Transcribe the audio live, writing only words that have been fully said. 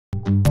Our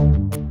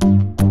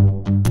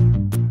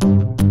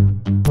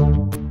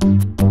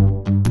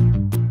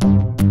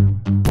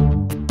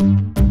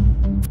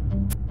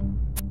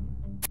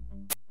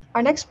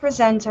next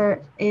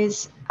presenter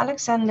is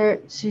Alexander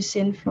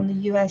Zusin from the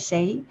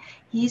USA.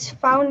 He's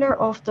founder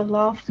of the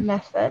Love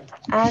Method,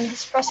 and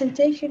his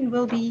presentation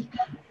will be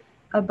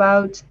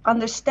about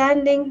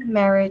understanding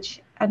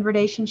marriage and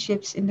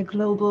relationships in the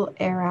global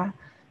era.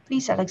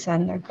 Please,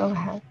 Alexander, go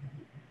ahead.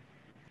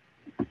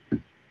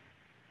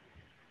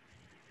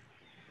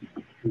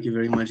 Thank you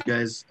very much,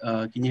 guys.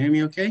 Can you hear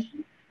me okay?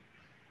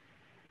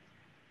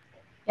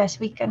 Yes,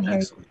 we can hear you.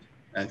 Excellent.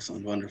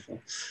 Excellent.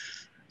 Wonderful.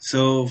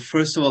 So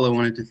first of all, I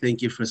wanted to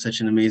thank you for such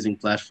an amazing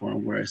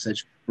platform where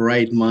such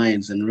bright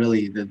minds and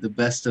really the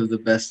best of the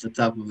best, the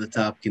top of the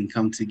top can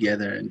come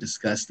together and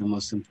discuss the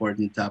most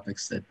important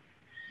topics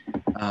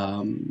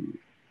um,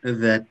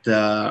 that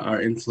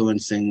are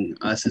influencing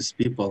us as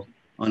people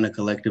on a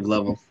collective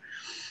level.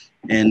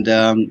 And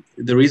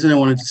the reason I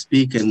wanted to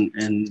speak and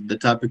the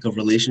topic of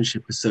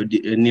relationship is so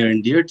near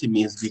and dear to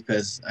me is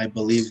because I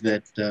believe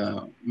that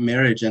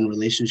marriage and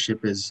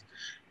relationship is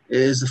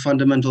the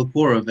fundamental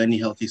core of any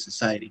healthy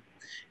society.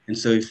 And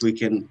so if we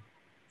can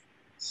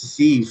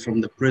see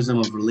from the prism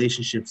of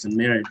relationships and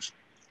marriage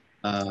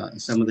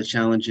some of the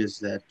challenges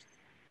that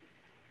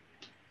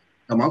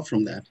come up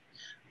from that,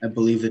 I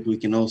believe that we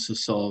can also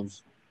solve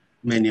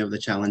many of the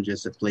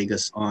challenges that plague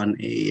us on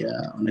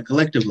a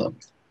collective level.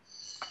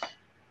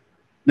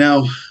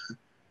 Now,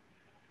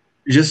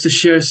 just to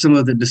share some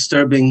of the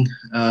disturbing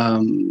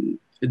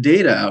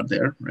data out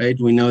there, right?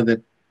 We know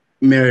that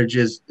marriage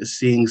is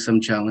seeing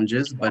some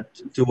challenges, but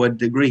to what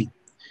degree?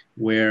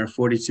 Where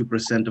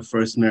 42% of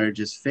first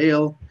marriages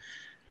fail,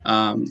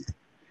 um,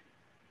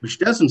 which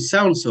doesn't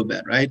sound so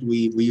bad, right?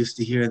 We used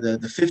to hear the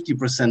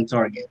 50%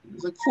 target.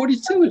 It's like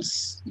 42.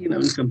 It's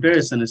in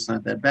comparison, it's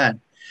not that bad.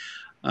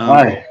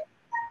 Hi.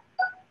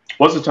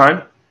 What's the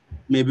time?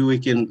 Maybe we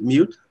can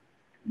mute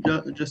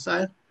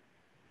Josiah.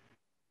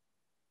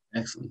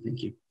 Excellent,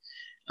 thank you.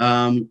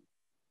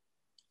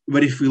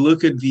 But if we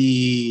look at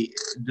the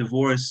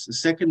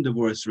second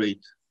divorce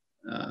rate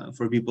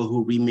for people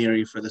who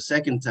remarry for the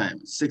second time,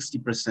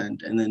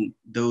 60%, and then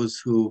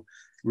those who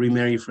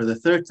remarry for the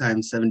third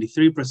time,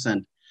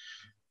 73%.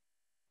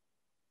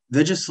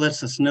 That just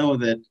lets us know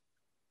that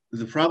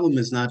the problem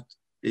is not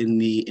in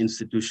the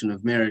institution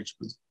of marriage,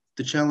 but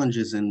the challenge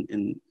is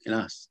in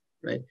us,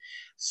 right?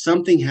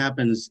 Something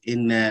happens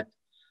in that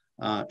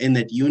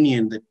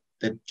union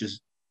that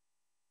just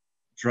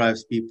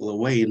drives people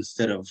away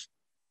instead of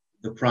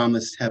the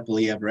promised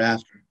happily ever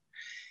after.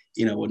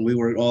 When we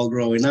were all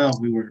growing up,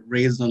 we were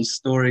raised on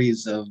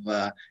stories of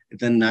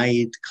the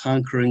knight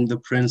conquering the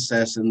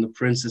princess and the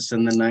princess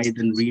and the knight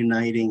and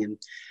reuniting and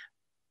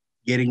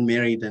getting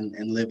married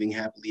and living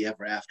happily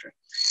ever after.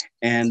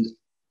 And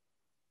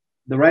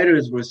the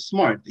writers were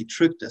smart. They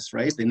tricked us,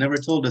 right? They never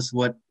told us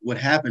what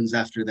happens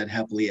after that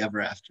happily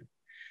ever after.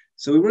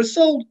 So we were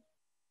sold.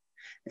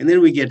 And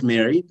then we get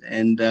married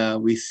and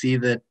we see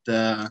that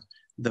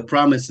the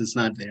promise is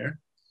not there.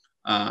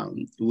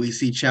 We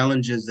see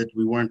challenges that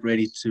we weren't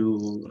ready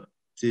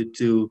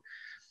to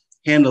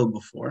handle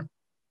before.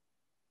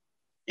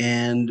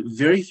 And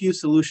very few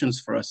solutions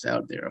for us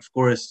out there. Of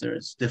course,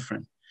 there's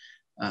different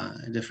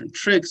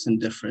tricks and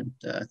different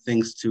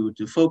things to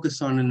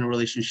focus on in the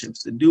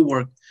relationships that do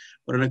work.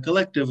 But on a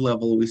collective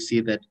level, we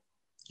see that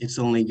it's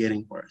only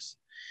getting worse.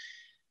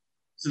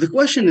 So the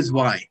question is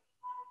why?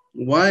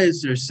 Why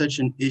is there such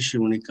an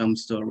issue when it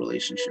comes to a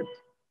relationship?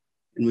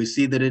 And we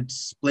see that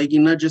it's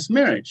plaguing not just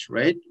marriage,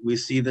 right? We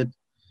see that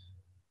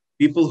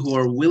people who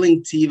are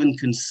willing to even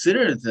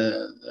consider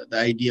the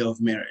idea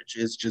of marriage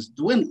is just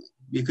dwindling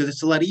because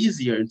it's a lot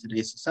easier in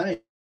today's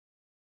society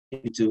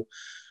to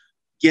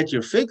get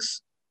your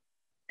fix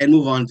and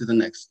move on to the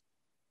next.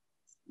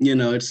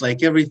 It's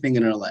like everything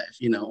in our life.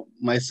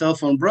 My cell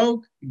phone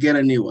broke, get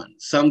a new one.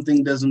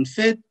 Something doesn't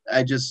fit,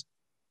 I just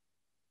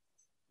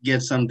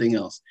get something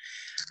else.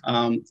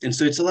 And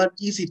so it's a lot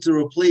easier to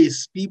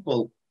replace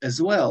people as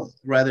well,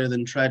 rather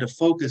than try to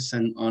focus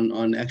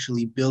on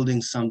actually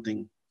building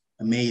something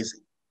amazing,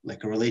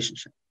 like a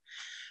relationship.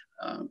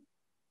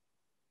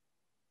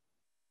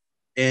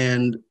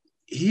 And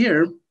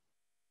here,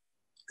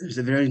 there's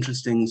a very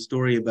interesting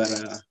story about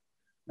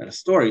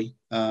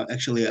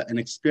an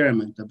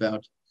experiment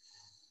about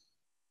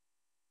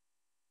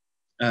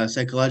a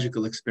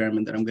psychological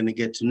experiment that I'm going to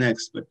get to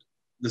next. But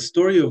the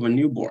story of a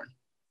newborn.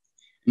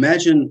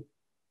 Imagine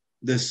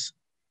this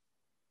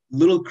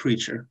little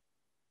creature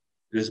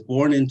that is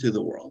born into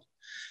the world.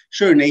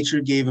 Sure,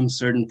 nature gave him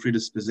certain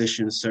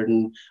predispositions,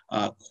 certain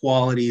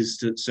qualities,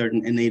 to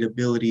certain innate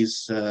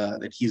abilities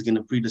that he's going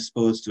to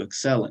predispose to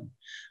excel in.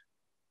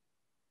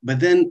 But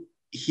then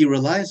he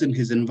relies on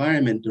his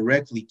environment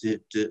directly to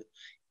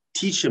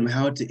teach him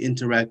how to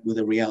interact with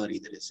a reality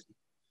that is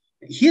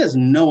in. He has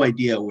no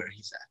idea where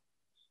he's at.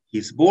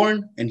 He's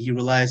born and he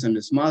relies on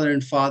his mother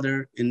and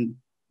father, in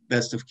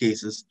best of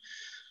cases,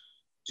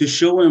 to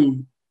show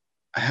him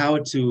how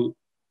to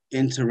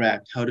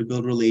interact, how to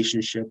build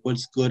relationship,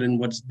 what's good and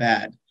what's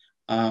bad.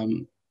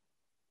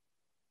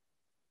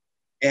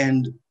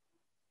 And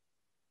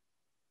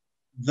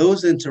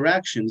those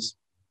interactions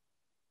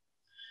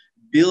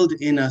build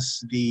in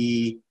us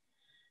the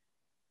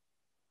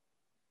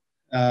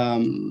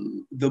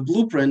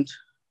blueprint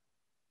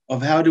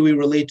of how do we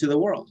relate to the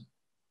world.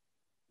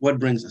 What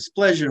brings us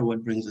pleasure,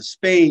 what brings us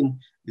pain,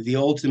 the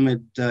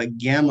ultimate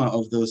gamma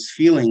of those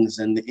feelings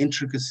and the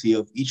intricacy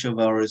of each of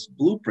ours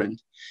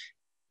blueprint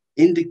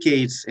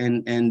indicates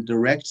and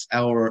directs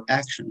our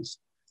actions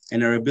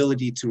and our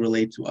ability to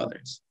relate to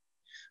others.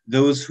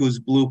 Those whose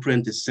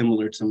blueprint is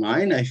similar to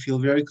mine, I feel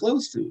very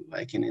close to.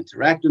 I can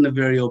interact on a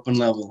very open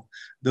level.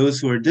 Those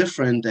who are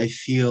different, I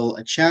feel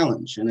a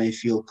challenge and I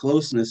feel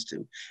closeness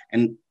to,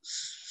 and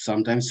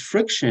sometimes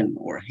friction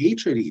or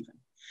hatred even.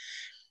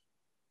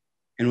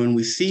 And when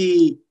we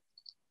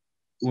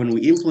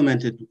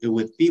implement it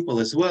with people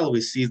as well,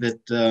 we see that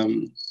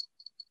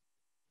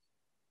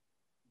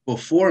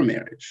before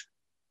marriage,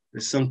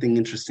 there's something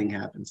interesting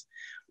happens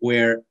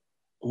where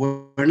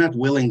we're not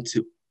willing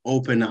to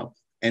open up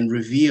and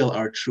reveal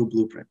our true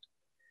blueprint.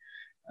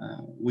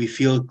 We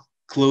feel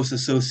close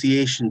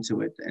association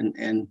to it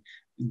and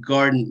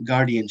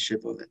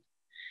guardianship of it.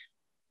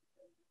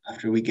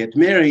 After we get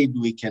married,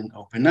 we can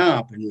open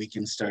up and we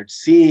can start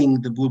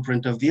seeing the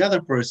blueprint of the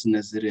other person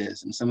as it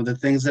is and some of the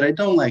things that I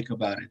don't like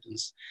about it and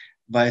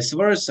vice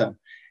versa.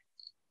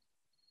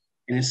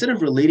 And instead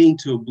of relating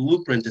to a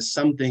blueprint as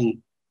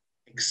something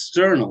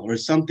external or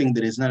something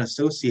that is not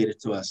associated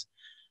to us,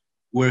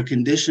 we're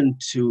conditioned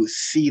to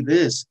see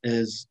this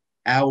as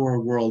our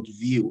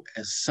worldview,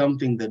 as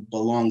something that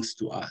belongs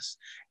to us,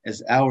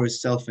 as our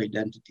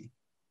self-identity.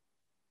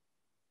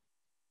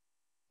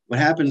 What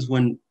happens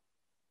when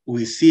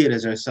we see it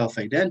as our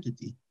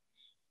self-identity?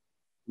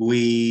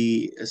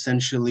 We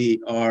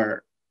essentially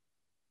are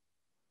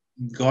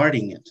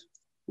guarding it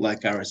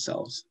like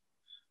ourselves.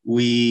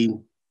 We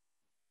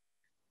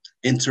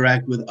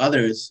interact with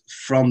others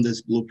from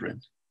this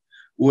blueprint.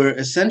 We're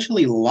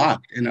essentially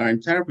locked, and our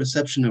entire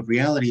perception of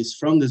reality is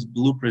from this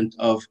blueprint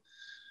of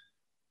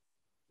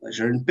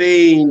pleasure and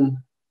pain,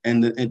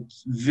 and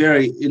it's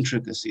very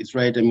intricacies,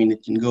 right? I mean,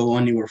 it can go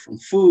anywhere from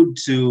food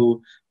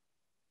to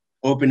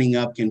opening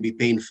up can be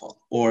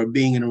painful, or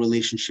being in a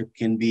relationship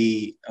can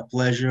be a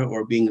pleasure,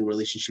 or being in a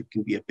relationship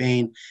can be a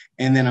pain.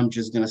 And then I'm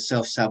just going to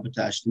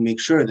self-sabotage to make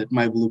sure that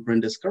my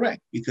blueprint is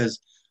correct, because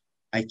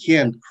I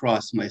can't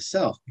cross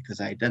myself because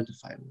I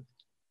identify with it.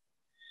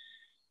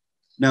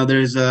 Now,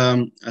 there's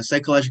a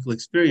psychological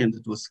experiment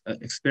that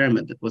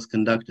was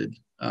conducted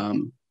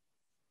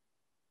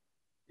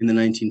in the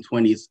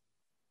 1920s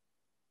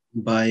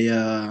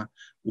by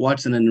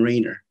Watson and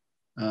Rayner.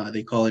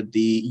 They call it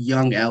the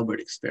young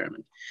Albert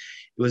experiment.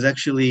 It was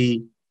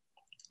actually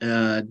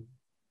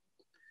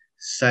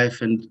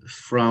siphoned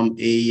from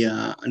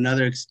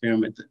another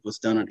experiment that was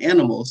done on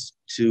animals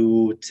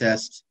to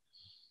test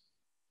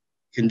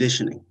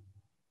conditioning.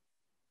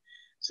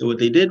 So what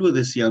they did with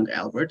this young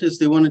Albert is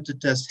they wanted to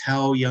test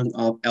how young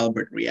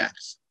Albert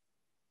reacts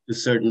to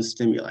certain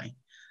stimuli.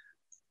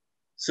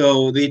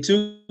 So they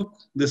took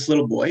this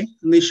little boy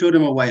and they showed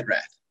him a white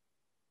rat.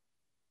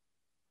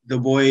 The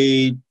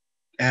boy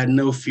had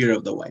no fear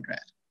of the white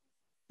rat.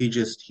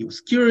 He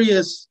was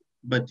curious,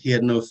 but he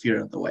had no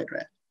fear of the white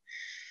rat.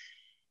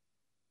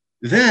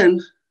 Then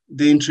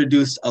they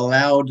introduced a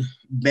loud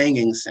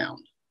banging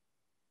sound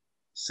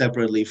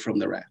separately from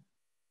the rat.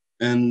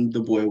 And the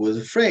boy was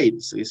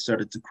afraid, so he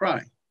started to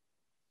cry.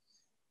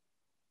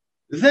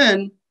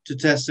 Then, to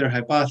test their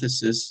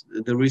hypothesis,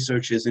 the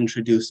researchers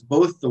introduced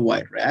both the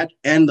white rat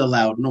and the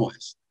loud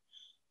noise,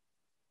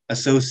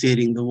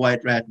 associating the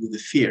white rat with the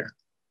fear.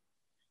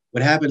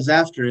 What happens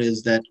after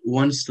is that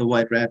once the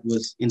white rat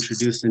was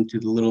introduced into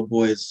the little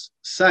boy's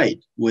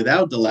sight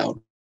without the loud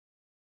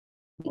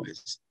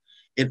noise,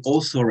 it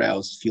also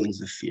aroused feelings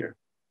of fear.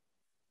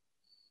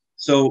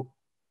 So,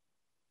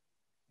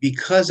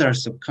 because our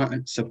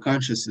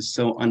subconscious is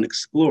so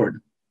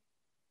unexplored,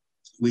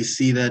 we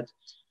see that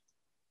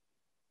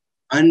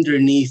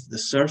underneath the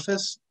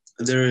surface,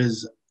 there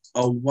is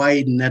a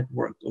wide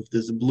network of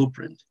this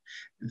blueprint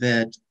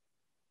that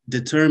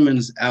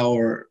determines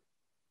our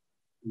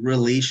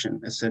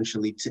relation,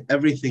 essentially, to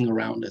everything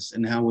around us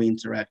and how we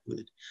interact with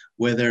it.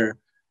 Whether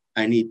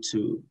I need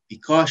to be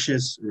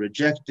cautious,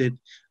 reject it,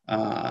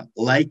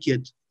 like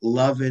it,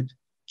 love it,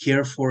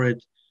 care for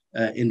it,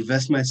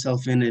 invest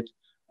myself in it,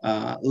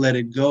 let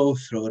it go,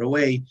 throw it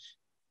away.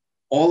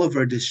 All of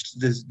our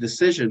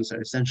decisions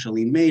are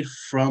essentially made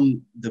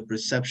from the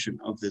perception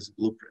of this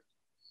blueprint.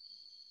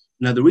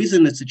 Now, the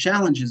reason it's a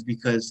challenge is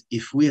because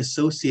if we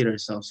associate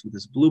ourselves with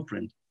this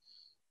blueprint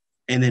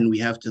and then we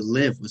have to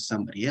live with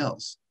somebody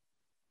else,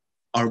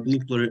 our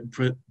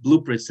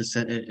blueprints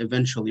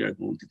eventually are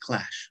going to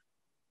clash.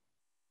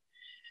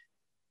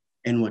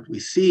 And what we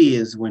see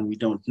is when we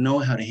don't know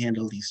how to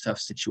handle these tough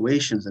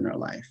situations in our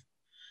life,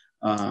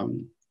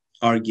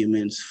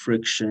 arguments,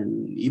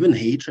 friction, even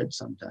hatred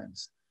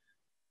sometimes,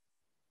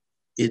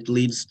 it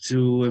leads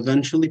to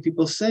eventually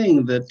people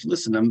saying that,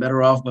 listen, I'm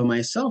better off by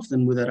myself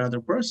than with that other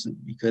person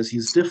because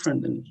he's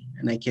different than me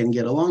and I can't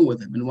get along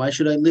with him. And why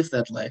should I live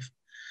that life?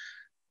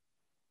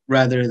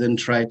 rather than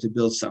try to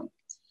build something.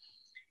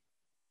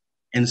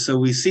 And so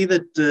we see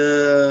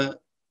that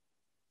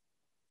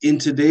in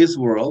today's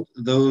world,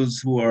 those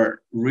who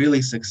are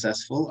really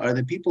successful are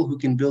the people who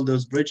can build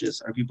those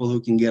bridges, are people who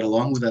can get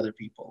along with other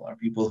people, are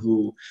people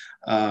who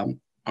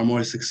are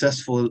more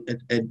successful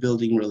at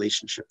building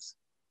relationships.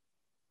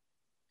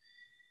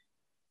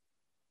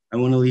 I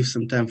want to leave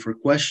some time for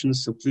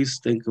questions, so please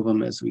think of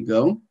them as we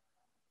go.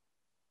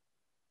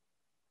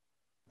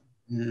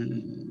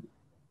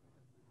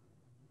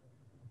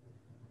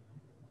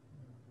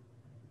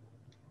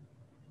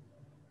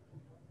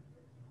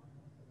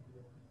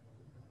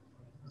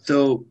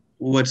 So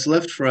what's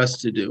left for us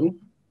to do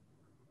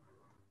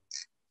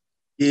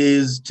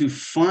is to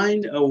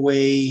find a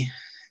way,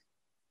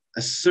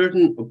 a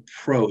certain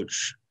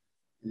approach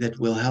that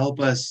will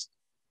help us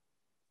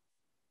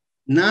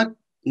not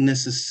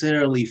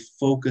necessarily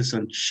focus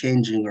on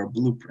changing our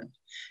blueprint,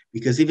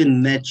 because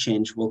even that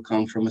change will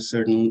come from a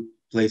certain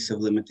place of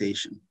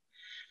limitation,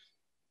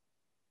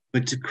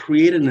 but to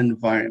create an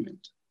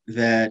environment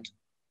that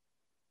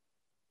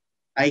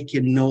I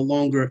can no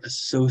longer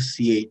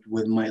associate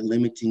with my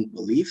limiting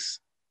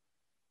beliefs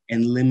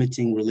and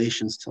limiting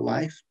relations to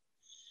life.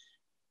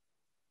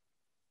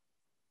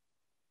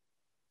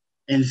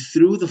 And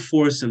through the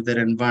force of that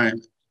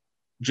environment,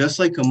 just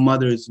like a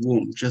mother's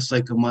womb, just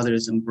like a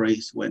mother's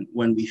embrace,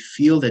 when we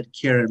feel that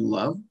care and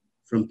love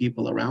from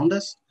people around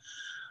us,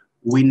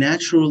 we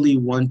naturally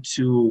want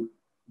to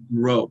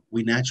grow.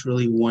 We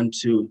naturally want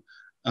to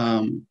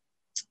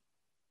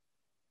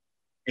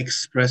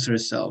express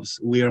ourselves.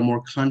 We are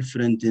more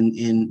confident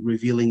in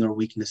revealing our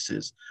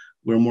weaknesses.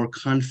 We're more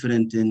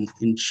confident in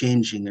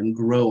changing and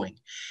growing.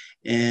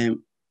 And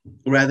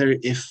rather,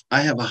 if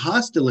I have a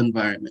hostile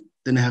environment,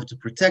 then I have to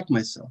protect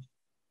myself.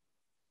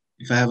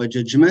 If I have a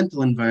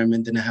judgmental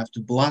environment, then I have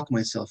to block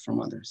myself from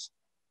others.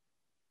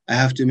 I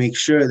have to make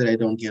sure that I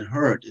don't get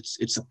hurt.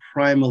 It's a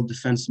primal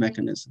defense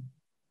mechanism.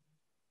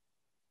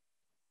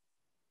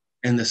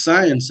 And the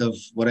science of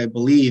what I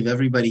believe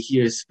everybody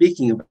here is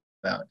speaking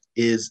about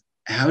is,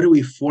 how do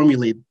we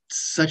formulate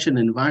such an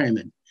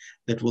environment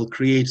that will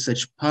create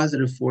such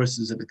positive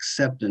forces of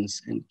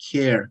acceptance and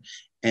care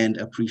and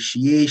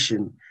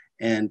appreciation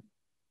and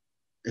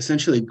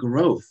essentially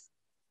growth,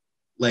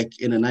 like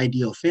in an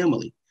ideal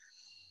family,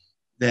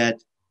 that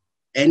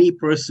any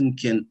person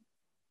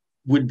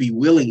would be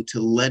willing to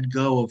let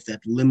go of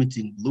that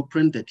limiting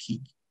blueprint that he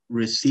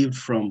received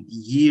from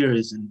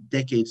years and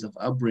decades of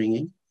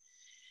upbringing,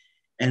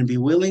 and be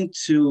willing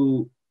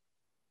to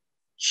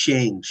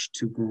change,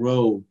 to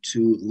grow,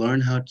 to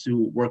learn how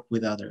to work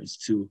with others,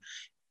 to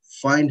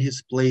find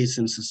his place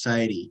in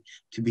society,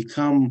 to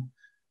become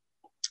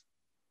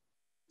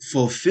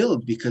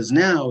fulfilled, because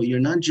now you're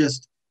not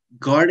just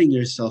guarding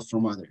yourself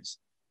from others,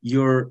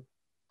 you're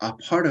a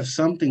part of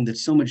something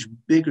that's so much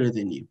bigger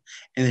than you.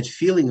 And that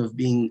feeling of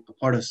being a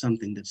part of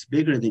something that's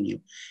bigger than you,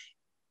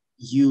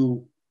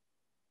 you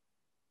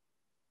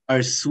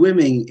are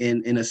swimming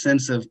in a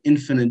sense of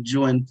infinite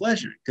joy and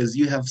pleasure, because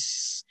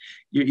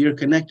you're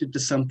connected to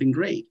something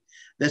great.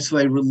 That's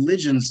why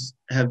religions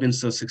have been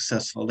so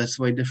successful. That's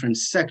why different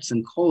sects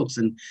and cults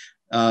and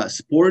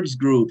sports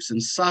groups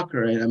and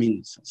soccer,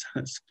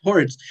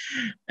 sports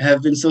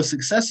have been so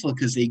successful,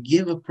 because they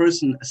give a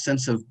person a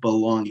sense of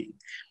belonging,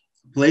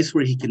 a place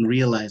where he can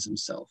realize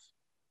himself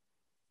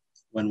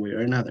one way or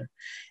another.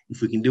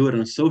 If we can do it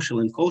on a social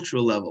and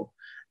cultural level,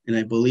 and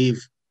I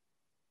believe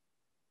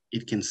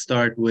it can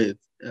start with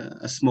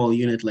a small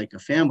unit like a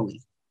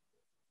family,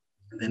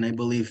 then I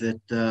believe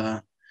that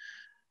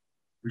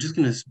we're just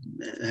going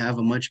to have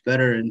a much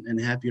better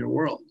and happier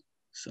world.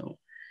 So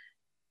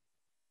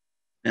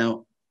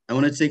now I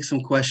want to take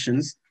some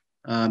questions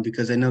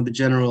because I know the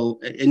general,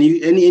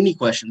 any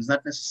questions,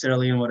 not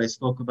necessarily on what I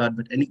spoke about,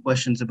 but any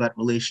questions about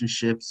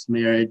relationships,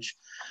 marriage,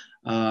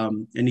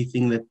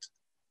 anything that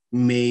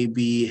may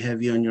be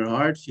heavy on your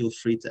heart, feel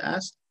free to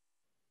ask.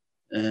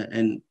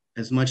 And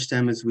as much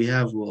time as we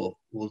have,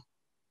 we'll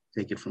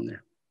take it from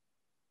there.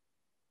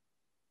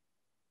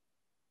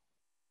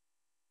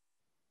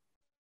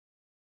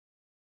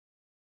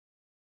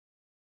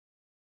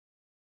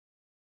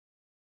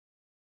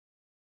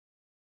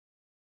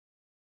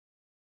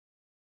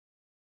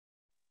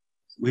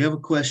 We have a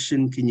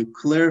question. Can you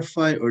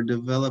clarify or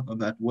develop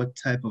about what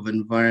type of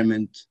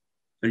environment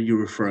are you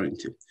referring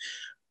to?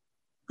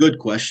 Good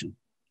question.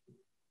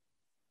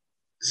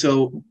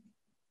 So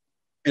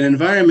an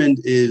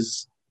environment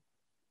is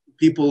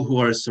people who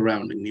are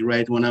surrounding me,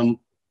 right? When I'm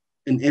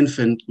an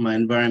infant, my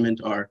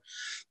environment are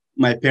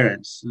my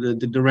parents, the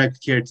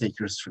direct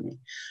caretakers for me.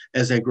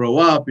 As I grow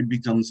up, it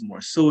becomes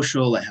more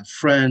social. I have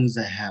friends,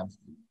 I have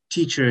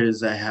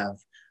teachers, I have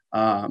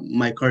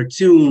my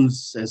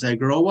cartoons. As I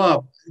grow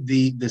up,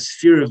 the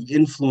sphere of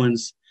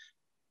influence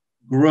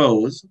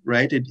grows,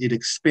 right? It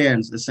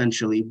expands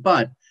essentially,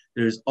 but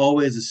there's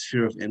always a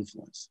sphere of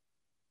influence.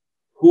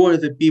 Who are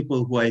the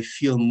people who I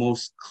feel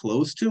most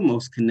close to,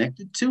 most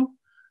connected to,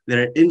 that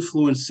are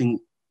influencing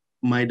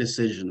my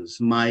decisions,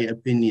 my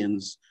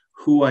opinions,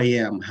 who I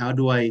am, how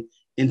do I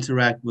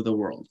interact with the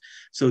world?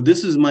 So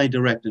this is my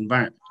direct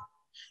environment,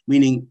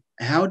 meaning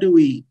how do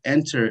we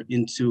enter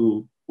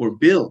into or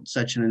build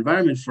such an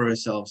environment for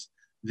ourselves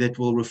that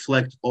will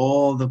reflect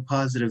all the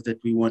positive that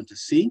we want to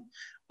see,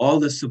 all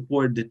the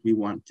support that we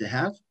want to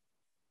have,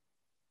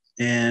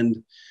 and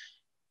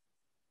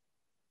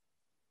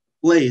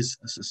place,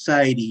 a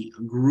society,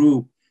 a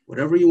group,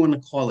 whatever you want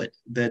to call it,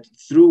 that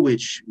through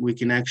which we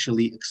can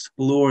actually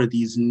explore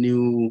these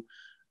new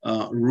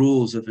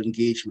rules of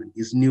engagement,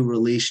 these new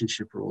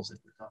relationship rules that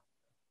we're talking about.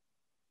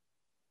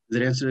 Does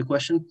that answer the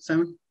question,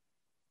 Simon?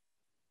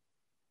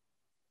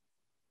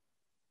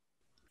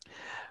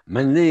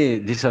 Mainly,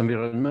 this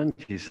environment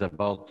is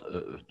about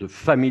the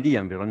family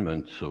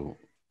environment, so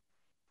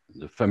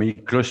the family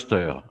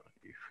cluster,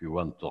 if you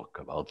want to talk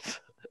about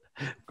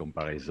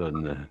comparison,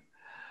 a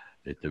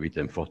little bit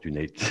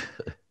unfortunate.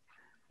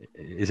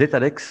 Is it,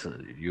 Alex?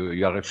 You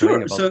are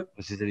referring about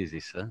precisely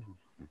this, huh?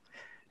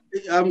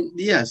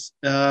 Yes,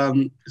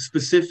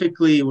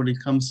 specifically when it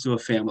comes to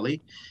a family,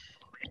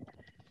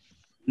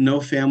 no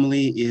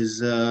family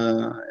is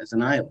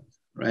an island,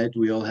 right?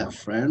 We all have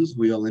friends,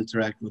 we all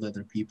interact with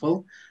other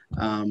people.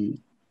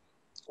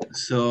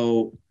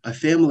 So a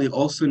family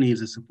also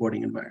needs a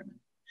supporting environment,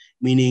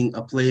 meaning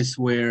a place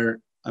where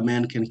a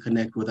man can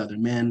connect with other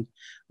men,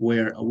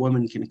 where a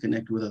woman can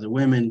connect with other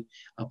women,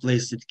 a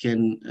place that can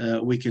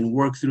we can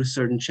work through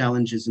certain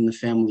challenges in the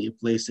family, a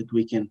place that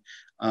we can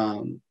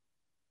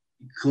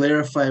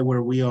clarify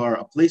where we are,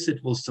 a place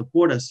that will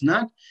support us,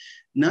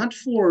 not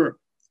for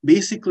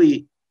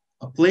basically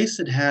a place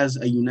that has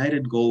a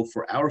united goal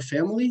for our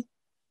family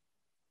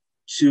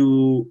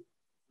to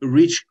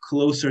reach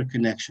closer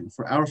connection,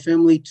 for our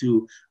family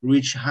to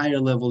reach higher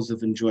levels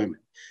of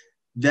enjoyment.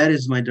 That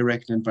is my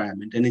direct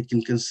environment. And it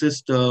can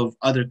consist of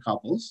other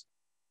couples,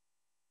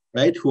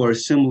 right, who are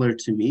similar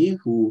to me,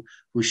 who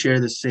share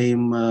the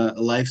same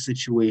life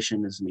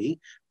situation as me,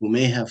 who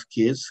may have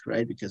kids,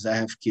 right, because I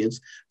have kids.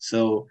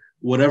 So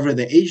whatever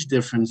the age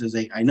difference is,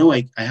 I know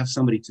I have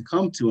somebody to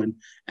come to and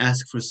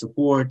ask for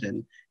support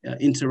and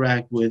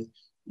interact with.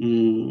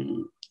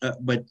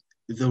 But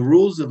the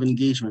rules of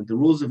engagement, the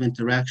rules of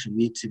interaction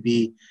need to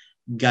be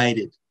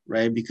guided,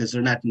 right, because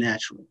they're not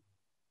natural.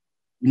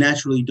 You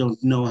naturally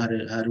don't know how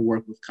to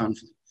work with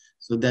conflict.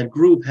 So that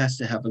group has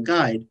to have a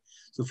guide.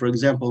 So for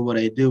example, what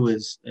I do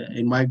is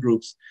in my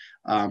groups,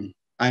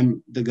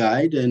 I'm the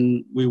guide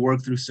and we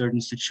work through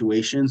certain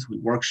situations, we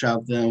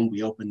workshop them,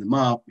 we open them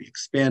up, we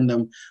expand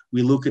them,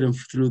 we look at them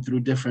through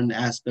different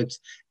aspects.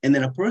 And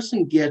then a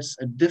person gets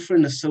a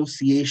different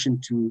association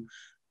to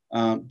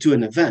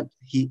an event.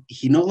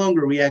 He no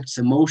longer reacts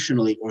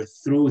emotionally or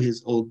through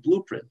his old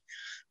blueprint,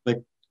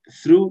 but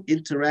through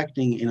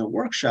interacting in a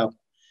workshop,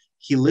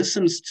 he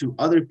listens to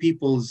other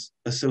people's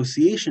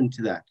association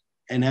to that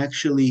and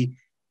actually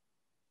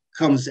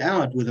comes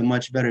out with a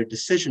much better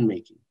decision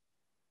making.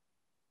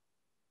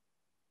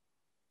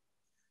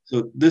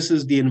 So this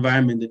is the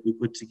environment that we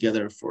put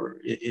together for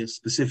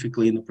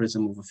specifically in the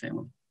prism of a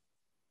family.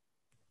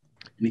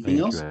 Anything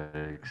else?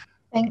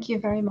 Thank you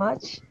very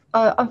much.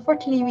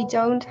 Unfortunately, we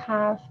don't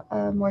have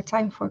more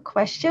time for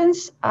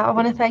questions. I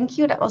want to thank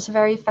you. That was a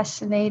very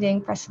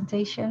fascinating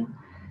presentation.